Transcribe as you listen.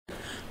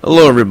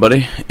Hello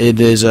everybody, it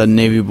is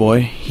Navy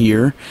Boy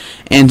here,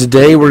 and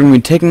today we're going to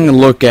be taking a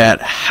look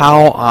at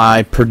how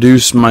I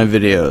produce my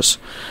videos.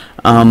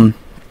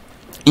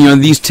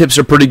 These tips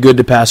are pretty good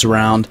to pass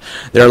around.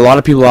 There are a lot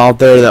of people out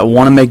there that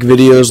want to make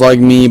videos like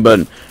me,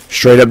 but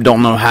straight up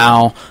don't know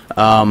how.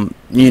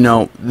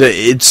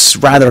 It's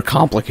rather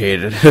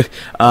complicated.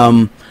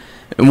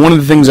 And one of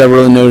the things I've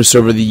really noticed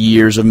over the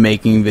years of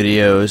making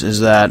videos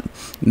is that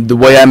the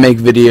way I make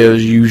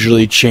videos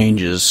usually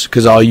changes,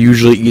 because I'll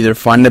usually either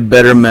find a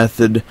better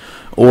method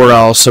or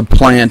I'll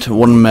supplant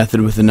one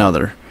method with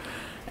another.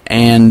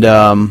 And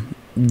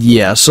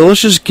so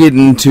let's just get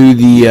into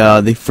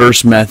the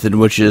first method,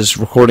 which is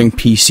recording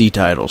PC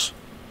titles.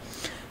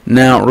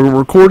 Now,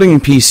 recording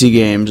PC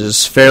games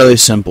is fairly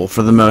simple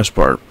for the most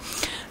part.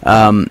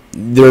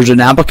 There's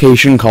an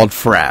application called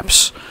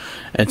Fraps.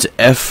 It's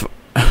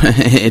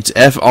It's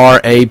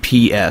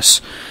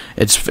Fraps.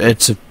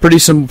 It's a pretty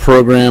simple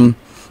program.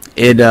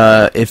 If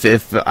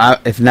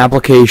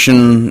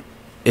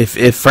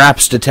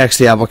Fraps detects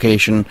the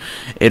application,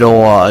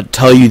 it'll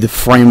tell you the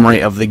frame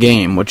rate of the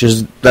game,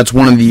 that's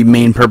one of the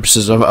main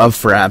purposes of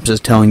Fraps, is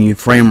telling you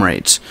frame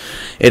rates.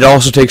 It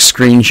also takes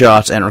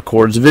screenshots and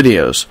records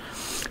videos.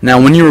 Now,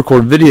 when you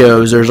record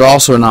videos, there's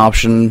also an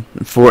option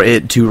for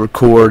it to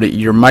record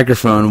your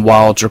microphone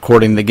while it's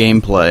recording the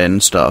gameplay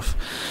and stuff.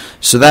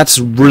 So that's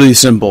really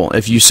simple.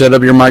 If you set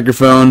up your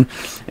microphone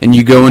and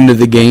you go into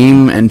the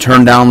game and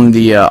turn down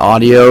the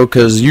audio,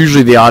 because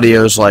usually the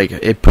audio is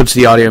it puts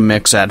the audio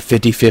mix at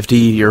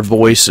 50-50, your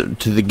voice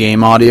to the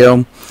game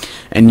audio,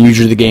 and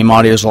usually the game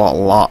audio is a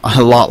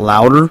lot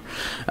louder.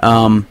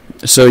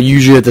 So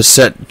usually you have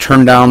to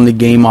turn down the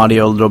game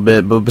audio a little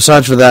bit, but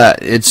besides for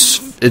that, it's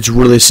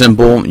really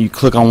simple. You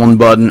click on one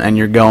button and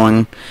you're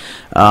going.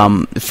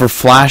 For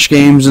Flash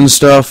games and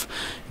stuff,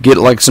 get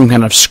some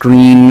kind of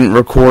screen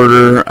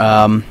recorder.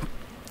 I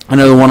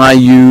know the one I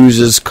use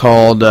is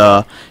called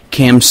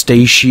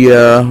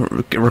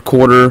Camtasia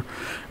recorder.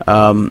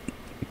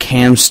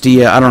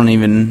 Camstia. I don't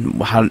even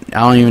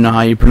know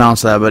how you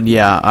pronounce that, but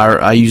yeah,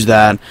 I use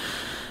that.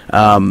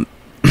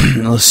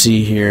 Let's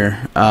see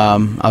here. I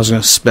was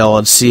going to spell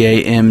it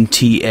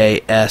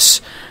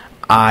Camtasia.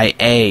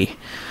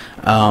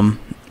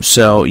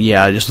 So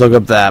yeah, just look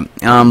up that.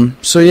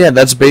 So yeah,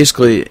 that's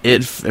basically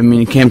it. I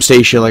mean,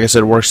 Camtasia, like I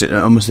said, works at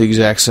almost the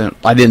exact same.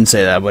 I didn't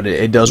say that, but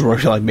it does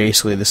work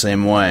basically the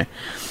same way.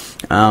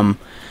 So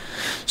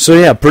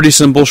yeah, pretty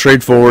simple,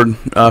 straightforward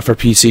for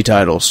PC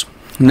titles.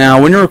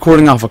 Now, when you're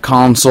recording off a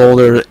console,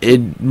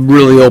 it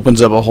really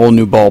opens up a whole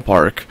new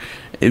ballpark.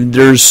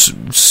 There's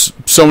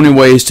so many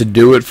ways to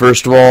do it,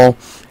 first of all,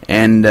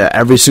 and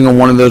every single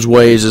one of those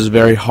ways is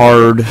very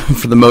hard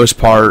for the most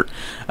part.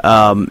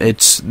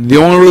 It's the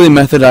only really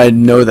method I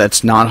know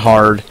that's not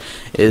hard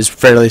is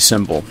fairly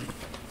simple.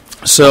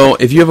 So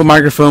if you have a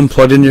microphone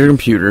plugged into your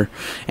computer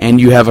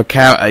and you have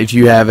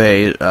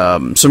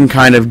some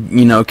kind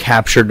of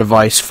capture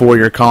device for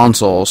your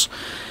consoles,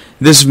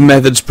 this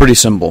method's pretty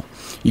simple.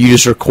 You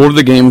just record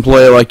the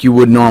gameplay like you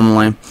would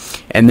normally,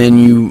 and then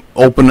you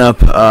open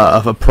up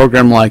a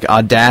program like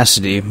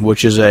Audacity,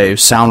 which is a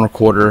sound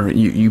recorder.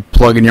 You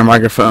plug in your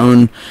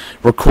microphone,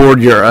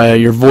 record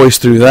your voice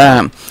through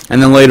that,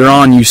 and then later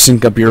on you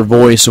sync up your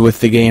voice with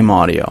the game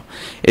audio.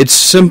 It's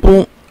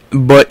simple,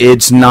 but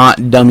it's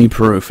not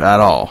dummy-proof at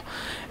all.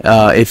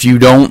 If you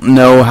don't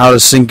know how to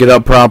sync it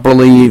up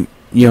properly,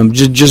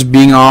 just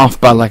being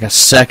off by a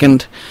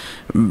second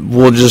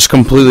will just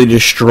completely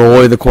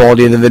destroy the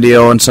quality of the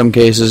video. In some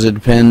cases, it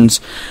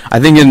depends. I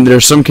think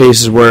there's some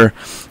cases where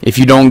if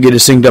you don't get it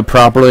synced up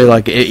properly,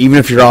 even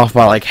if you're off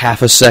by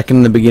half a second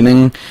in the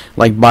beginning,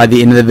 by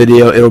the end of the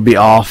video, it'll be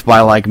off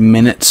by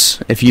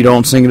minutes if you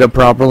don't sync it up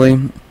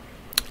properly.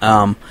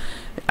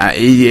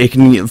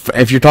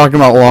 If you're talking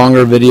about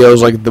longer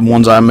videos like the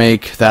ones I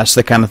make, that's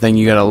the kind of thing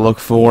you gotta look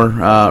for,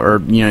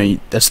 that's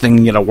the thing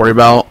you gotta worry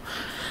about.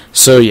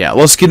 So yeah,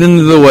 let's get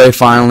into the way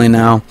finally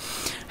now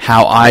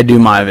how I do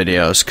my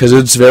videos, because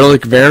it's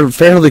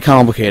fairly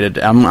complicated.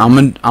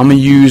 I'm gonna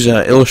use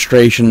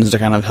illustrations to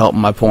kind of help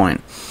my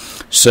point.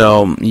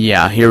 So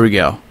yeah, here we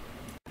go.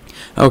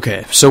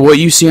 Okay, so what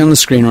you see on the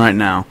screen right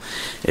now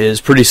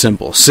is pretty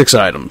simple. 6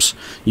 items.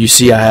 You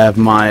see I have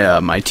my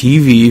my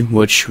TV,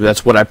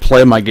 that's what I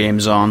play my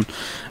games on.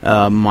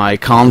 My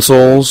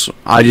consoles,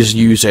 I just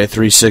use a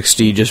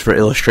 360 just for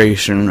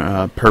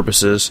illustration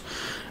purposes.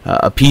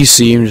 A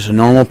PC, just a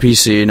normal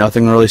PC,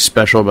 nothing really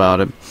special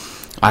about it.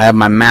 I have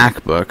my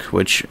MacBook,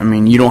 which,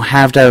 you don't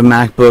have to have a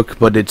MacBook,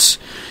 but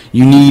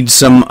you need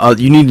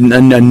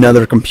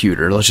another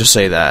computer. Let's just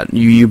say that.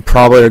 You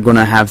probably are going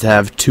to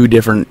have 2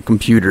 different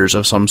computers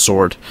of some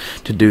sort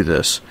to do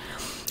this.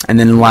 And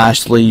then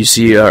lastly, you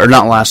see, or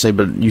not lastly,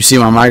 but you see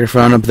my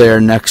microphone up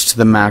there next to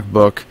the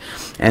MacBook.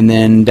 And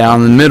then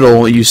down the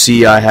middle, you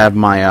see I have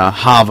my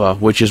Hava,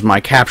 which is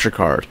my capture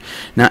card.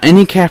 Now,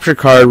 any capture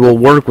card will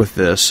work with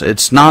this.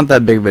 It's not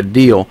that big of a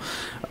deal.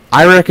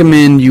 I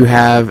recommend you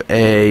have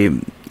a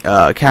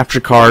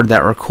capture card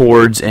that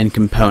records in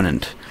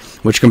Component.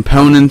 which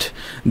component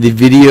the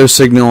video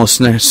signal is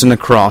sent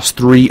across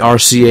 3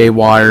 RCA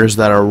wires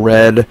that are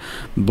red,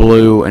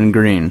 blue, and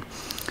green.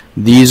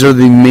 These are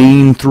the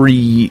main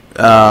 3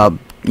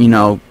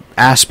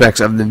 aspects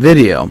of the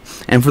video,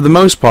 and for the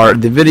most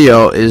part the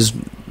video is,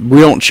 we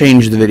don't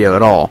change the video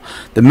at all.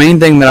 The main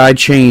thing that I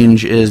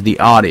change is the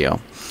audio.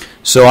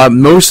 So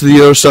most of the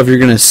other stuff you're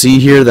going to see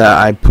here that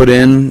I put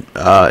in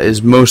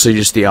is mostly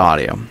just the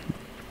audio.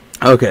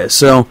 Okay,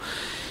 so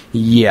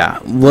yeah,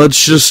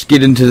 let's just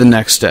get into the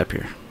next step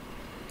here.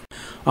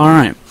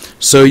 Alright,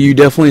 so you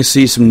definitely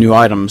see some new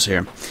items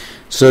here.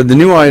 So the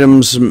new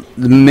items,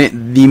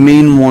 the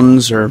main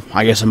ones, or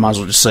I guess I might as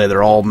well just say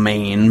they're all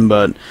main,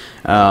 but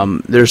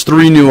there's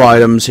 3 new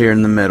items here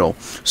in the middle.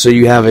 So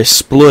you have a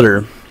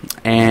splitter,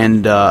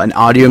 and an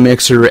audio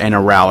mixer, and a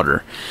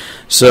router.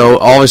 So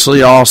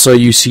obviously also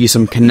you see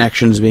some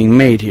connections being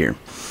made here.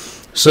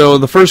 So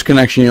the first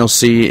connection you'll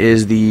see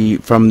is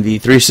from the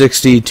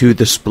 360 to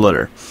the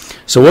splitter.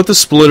 So what the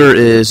splitter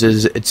is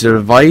it's a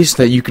device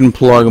that you can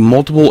plug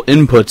multiple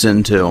inputs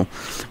into,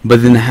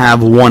 but then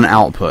have one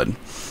output.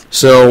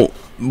 So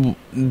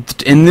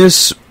in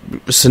this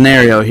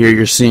scenario here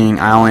you're seeing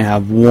I only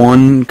have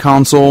one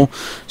console,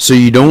 so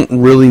you don't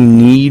really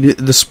need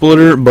the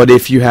splitter, but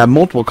if you have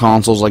multiple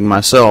consoles like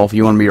myself,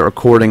 you want to be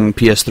recording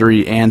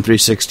PS3 and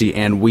 360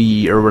 and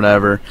Wii or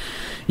whatever,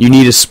 you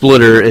need a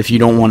splitter if you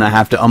don't want to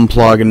have to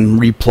unplug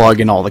and replug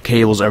in all the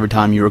cables every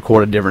time you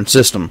record a different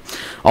system.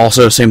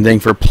 Also, same thing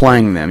for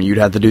playing them. You'd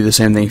have to do the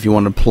same thing if you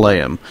wanted to play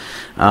them.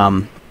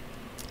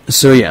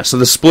 So yeah, so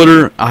the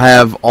splitter, I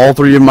have all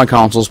 3 of my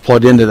consoles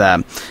plugged into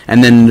that,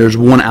 and then there's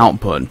one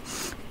output.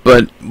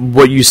 But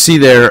what you see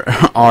there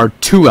are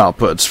 2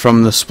 outputs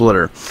from the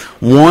splitter.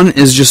 One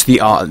is just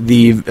the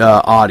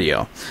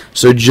audio.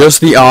 So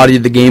just the audio,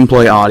 the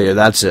gameplay audio,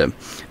 that's it.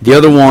 The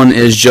other one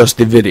is just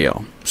the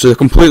video. So they're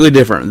completely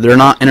different. They're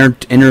not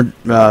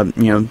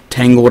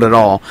tangled at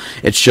all.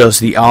 It's just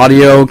the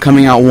audio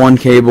coming out one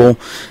cable,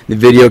 the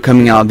video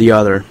coming out the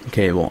other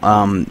cable,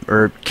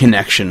 or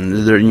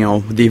connection.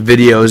 The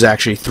video is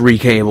actually 3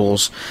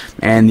 cables,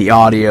 and the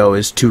audio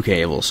is 2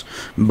 cables.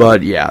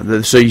 But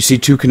yeah, so you see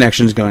 2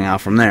 connections going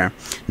out from there.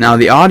 Now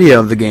the audio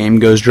of the game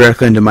goes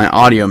directly into my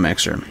audio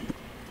mixer,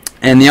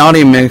 and the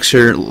audio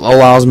mixer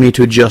allows me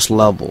to adjust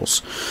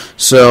levels.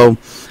 So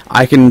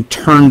I can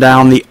turn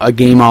down the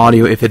game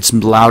audio if it's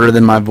louder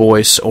than my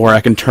voice, or I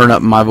can turn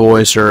up my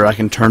voice, or I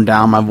can turn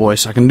down my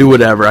voice. I can do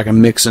whatever. I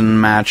can mix and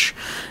match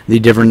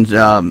the different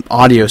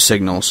audio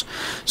signals.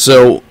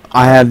 So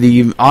I have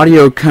the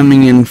audio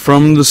coming in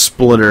from the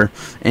splitter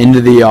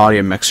into the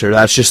audio mixer.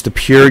 That's just the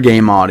pure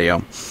game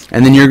audio.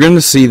 And then you're going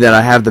to see that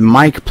I have the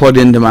mic plugged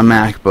into my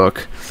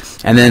MacBook,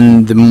 and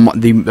then the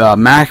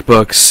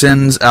MacBook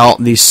sends out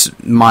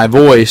my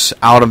voice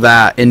out of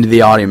that into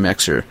the audio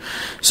mixer.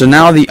 So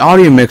now the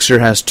audio mixer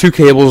has 2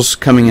 cables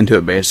coming into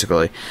it,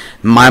 basically.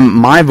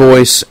 My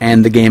voice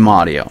and the game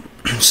audio.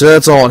 So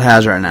that's all it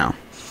has right now.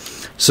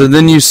 So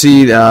then you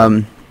see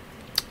the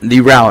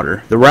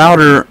router. The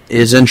router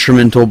is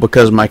instrumental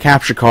because my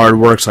capture card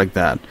works like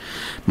that.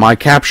 My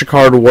capture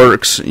card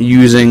works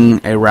using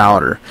a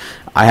router.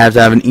 I have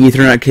to have an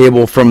Ethernet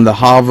cable from the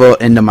Hava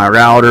into my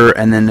router,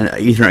 and then an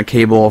Ethernet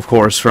cable, of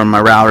course, from my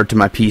router to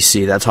my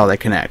PC. That's how they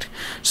connect.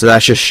 So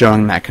that's just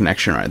showing that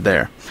connection right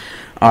there.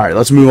 Alright,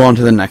 let's move on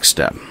to the next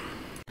step.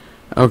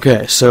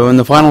 Okay, so in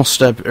the final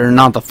step, or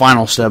not the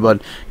final step,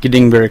 but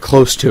getting very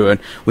close to it,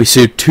 we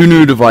see 2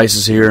 new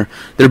devices here.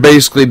 They're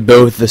basically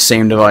both the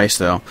same device,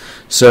 though.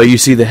 So you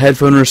see the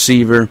headphone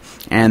receiver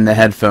and the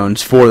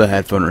headphones for the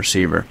headphone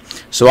receiver.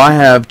 So I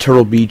have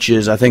Turtle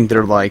Beaches. I think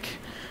they're like,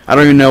 I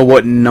don't even know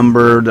what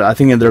number. I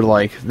think they're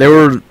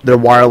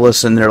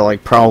wireless, and they're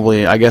like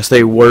probably, I guess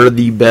they were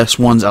the best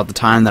ones at the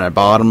time that I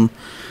bought them.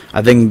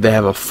 I think they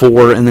have a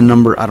 4 in the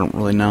number. I don't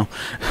really know.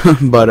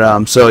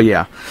 But, so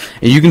yeah.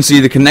 And you can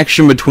see the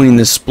connection between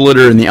the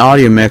splitter and the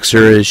audio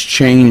mixer is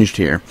changed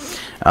here.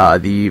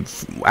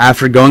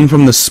 After going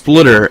from the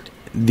splitter,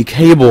 the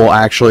cable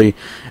actually,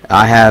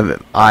 I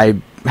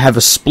have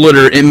a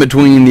splitter in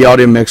between the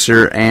audio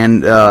mixer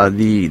and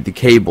the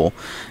cable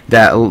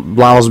that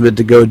allows it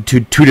to go to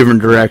 2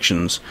 different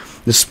directions.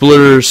 The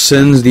splitter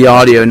sends the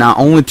audio not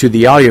only to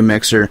the audio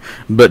mixer,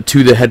 but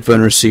to the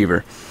headphone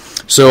receiver.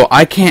 So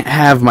I can't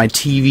have my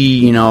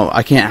TV,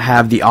 I can't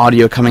have the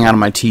audio coming out of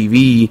my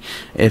TV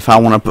if I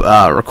want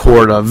to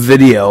record a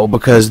video,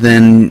 because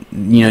then,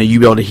 you'll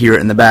be able to hear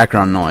it in the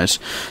background noise.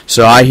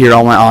 So I hear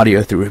all my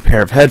audio through a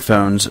pair of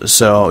headphones,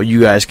 so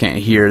you guys can't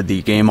hear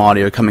the game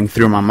audio coming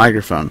through my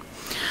microphone.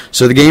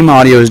 So the game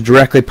audio is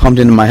directly pumped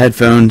into my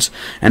headphones,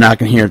 and I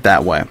can hear it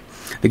that way.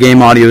 The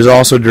game audio is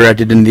also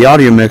directed into the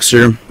audio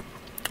mixer,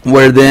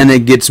 where then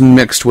it gets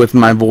mixed with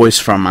my voice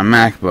from my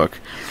MacBook.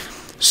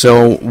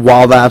 So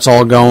while that's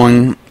all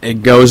going,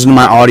 it goes into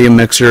my audio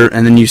mixer,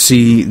 and then you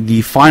see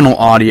the final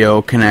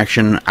audio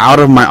connection out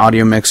of my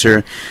audio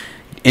mixer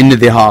into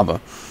the Hava.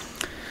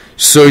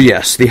 So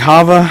yes, the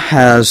Hava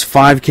has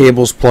 5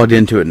 cables plugged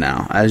into it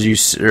now. As you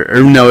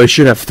no, it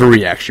should have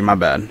 3 actually. My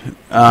bad.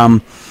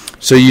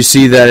 So you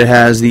see that it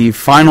has the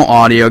final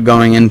audio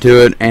going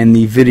into it and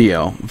the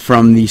video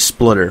from the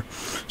splitter.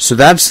 So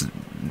that's,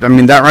 I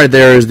mean, that right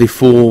there is the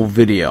full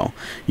video.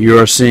 You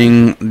are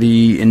seeing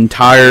the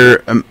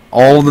entire,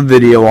 all the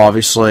video,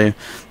 obviously,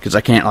 because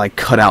I can't like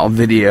cut out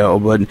video,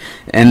 but,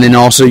 and then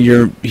also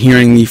you're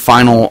hearing the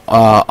final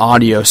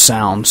audio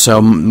sound,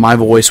 so my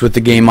voice with the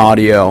game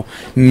audio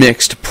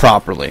mixed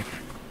properly.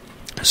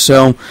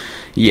 So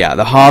yeah,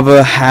 the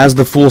Hava has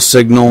the full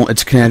signal,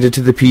 it's connected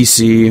to the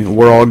PC,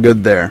 we're all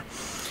good there.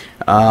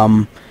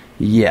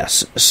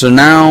 Yes, so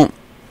now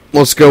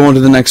let's go on to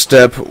the next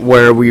step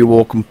where we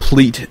will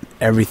complete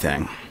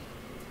everything.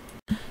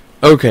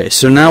 Okay,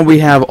 so now we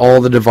have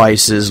all the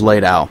devices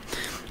laid out.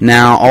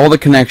 Now all the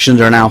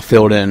connections are now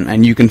filled in,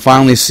 and you can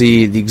finally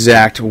see the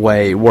exact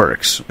way it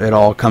works. It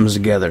all comes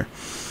together.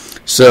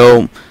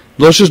 So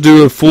let's just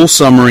do a full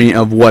summary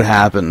of what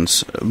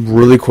happens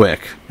really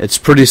quick. It's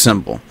pretty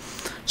simple.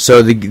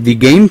 So the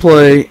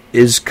gameplay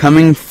is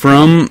coming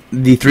from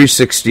the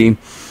 360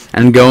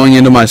 and going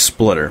into my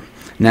splitter.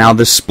 Now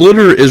the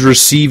splitter is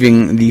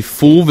receiving the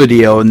full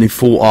video and the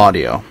full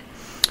audio.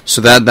 So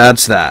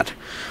that's that.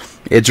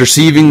 It's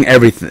receiving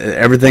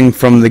everything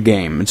from the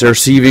game. It's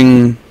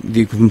receiving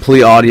the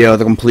complete audio,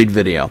 the complete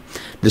video.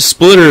 The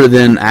splitter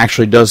then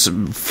actually does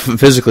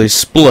physically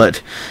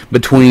split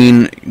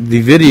between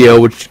the video,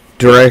 which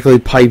directly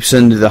pipes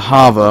into the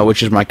Hava,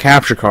 which is my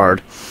capture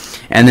card,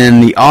 and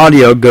then the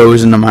audio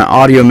goes into my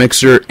audio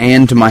mixer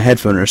and to my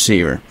headphone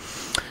receiver.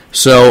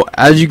 So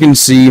as you can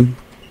see,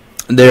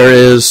 there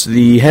is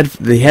the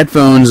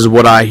headphones is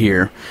what I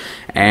hear,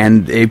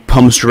 and it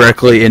pumps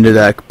directly into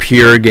that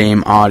pure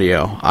game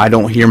audio. I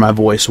don't hear my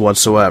voice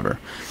whatsoever.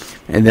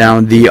 And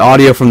now the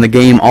audio from the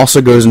game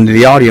also goes into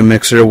the audio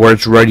mixer where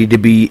it's ready to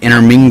be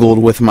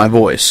intermingled with my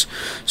voice.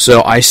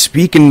 So I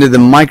speak into the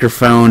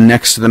microphone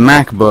next to the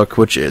MacBook,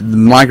 which the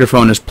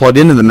microphone is plugged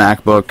into the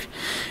MacBook,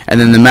 and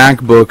then the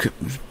MacBook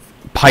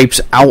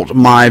pipes out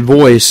my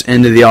voice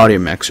into the audio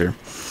mixer.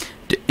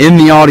 In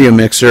the audio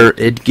mixer,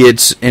 it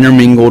gets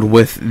intermingled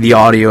with the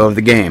audio of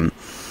the game.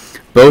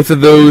 Both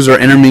of those are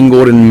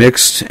intermingled and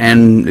mixed,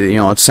 and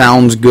it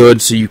sounds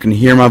good, so you can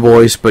hear my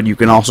voice, but you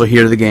can also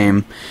hear the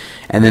game.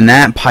 And then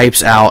that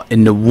pipes out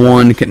into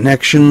one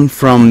connection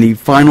from the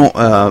final,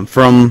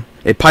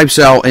 it pipes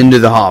out into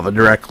the Hava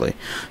directly.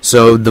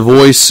 So the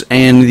voice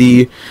and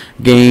the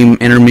game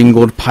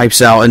intermingled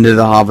pipes out into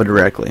the Hava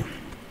directly.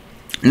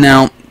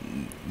 Now,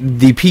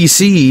 the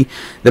PC,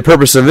 the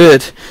purpose of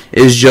it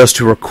is just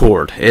to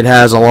record. It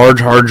has a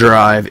large hard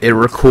drive. It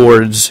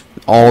records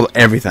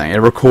everything. It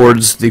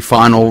records the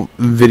final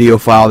video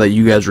file that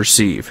you guys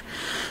receive.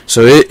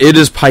 So it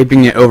is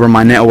piping it over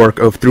my network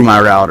through my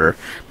router.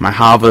 My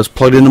Hava is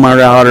plugged into my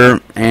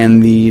router,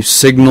 and the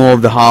signal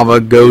of the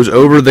Hava goes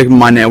over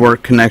my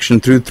network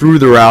connection through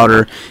the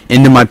router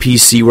into my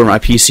PC, where my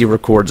PC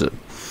records it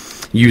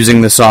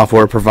using the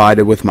software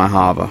provided with my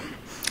Hava.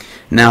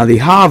 Now the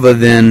Hava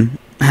then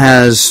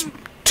has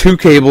two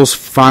cables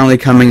finally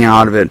coming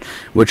out of it,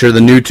 which are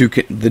the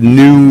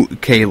new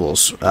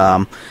cables.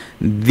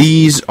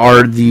 These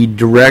are the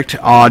direct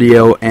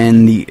audio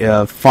and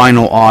the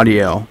final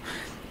audio.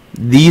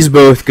 These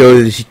both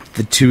go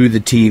to the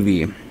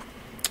TV.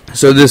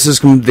 So this is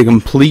the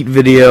complete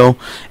video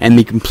and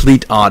the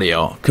complete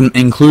audio,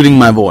 including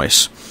my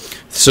voice.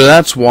 So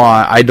that's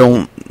why I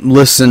don't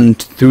listen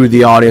through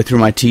the audio through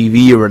my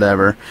TV or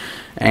whatever,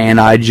 and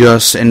I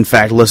just, in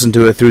fact, listen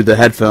to it through the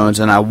headphones,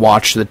 and I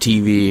watch the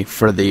TV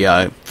for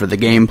the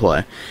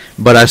gameplay.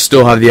 But I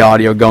still have the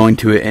audio going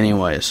to it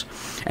anyways.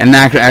 And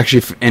that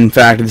actually, in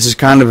fact, this is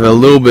kind of a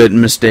little bit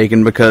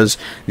mistaken, because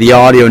the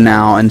audio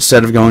now,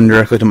 instead of going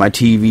directly to my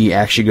TV,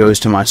 actually goes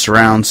to my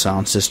surround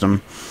sound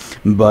system.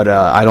 But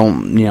I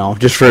don't,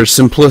 just for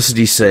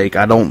simplicity's sake,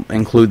 I don't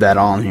include that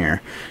on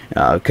here,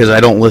 because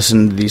I don't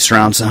listen to the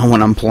surround sound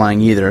when I'm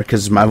playing either,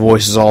 because my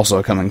voice is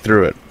also coming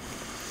through it.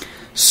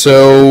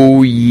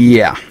 So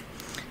yeah,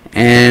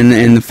 and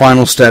in the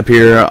final step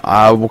here,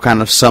 I will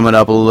kind of sum it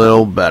up a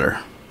little better.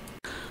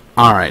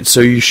 Alright,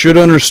 so you should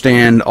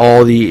understand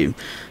all the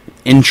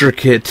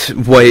intricate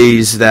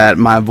ways that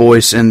my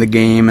voice and the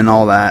game and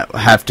all that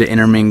have to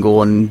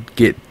intermingle and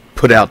get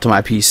put out to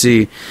my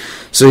PC.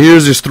 So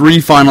here's just three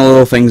final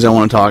little things I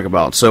want to talk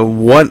about. So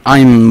what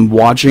I'm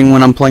watching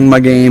when I'm playing my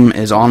game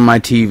is on my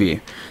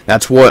TV.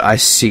 That's what I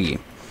see.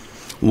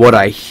 What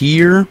I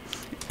hear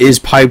is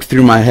piped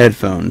through my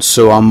headphones.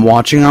 So I'm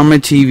watching on my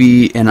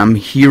TV and I'm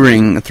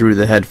hearing through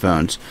the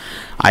headphones.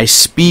 I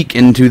speak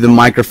into the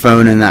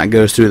microphone and that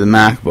goes through the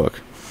MacBook.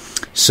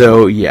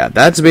 So yeah,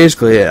 that's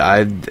basically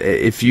it.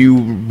 If you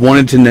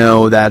wanted to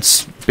know,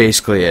 that's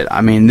basically it.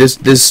 I mean, this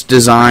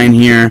design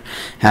here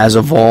has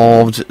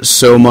evolved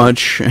so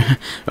much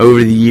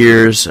over the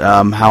years.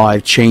 How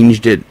I've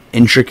changed it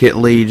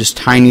intricately, just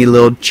tiny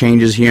little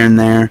changes here and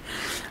there.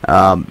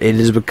 It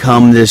has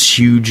become this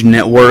huge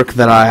network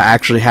that I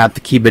actually have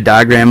to keep a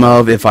diagram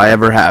of if I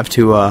ever have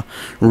to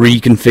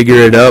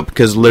reconfigure it up,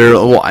 because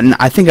literally, well,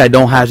 I think I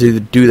don't have to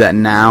do that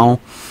now,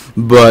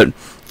 but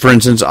for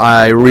instance,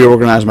 I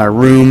reorganized my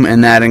room,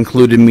 and that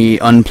included me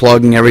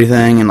unplugging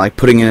everything and like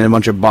putting it in a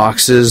bunch of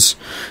boxes.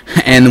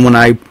 And when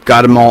I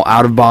got them all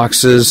out of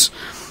boxes,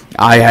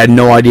 I had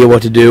no idea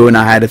what to do, and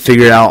I had to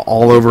figure it out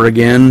all over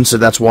again. So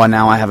that's why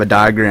now I have a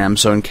diagram.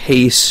 So in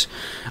case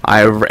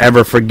I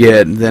ever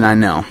forget, then I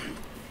know.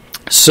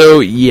 So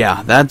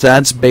yeah,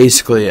 that's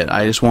basically it.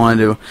 I just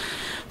wanted to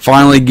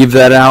finally give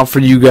that out for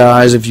you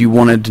guys. If you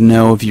wanted to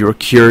know, if you were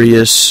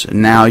curious,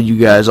 now you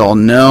guys all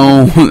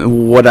know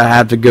what I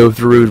have to go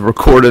through to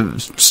record a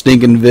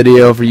stinking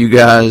video for you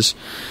guys.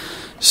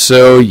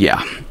 So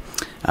yeah,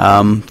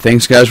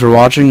 thanks guys for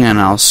watching, and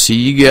I'll see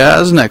you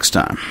guys next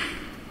time.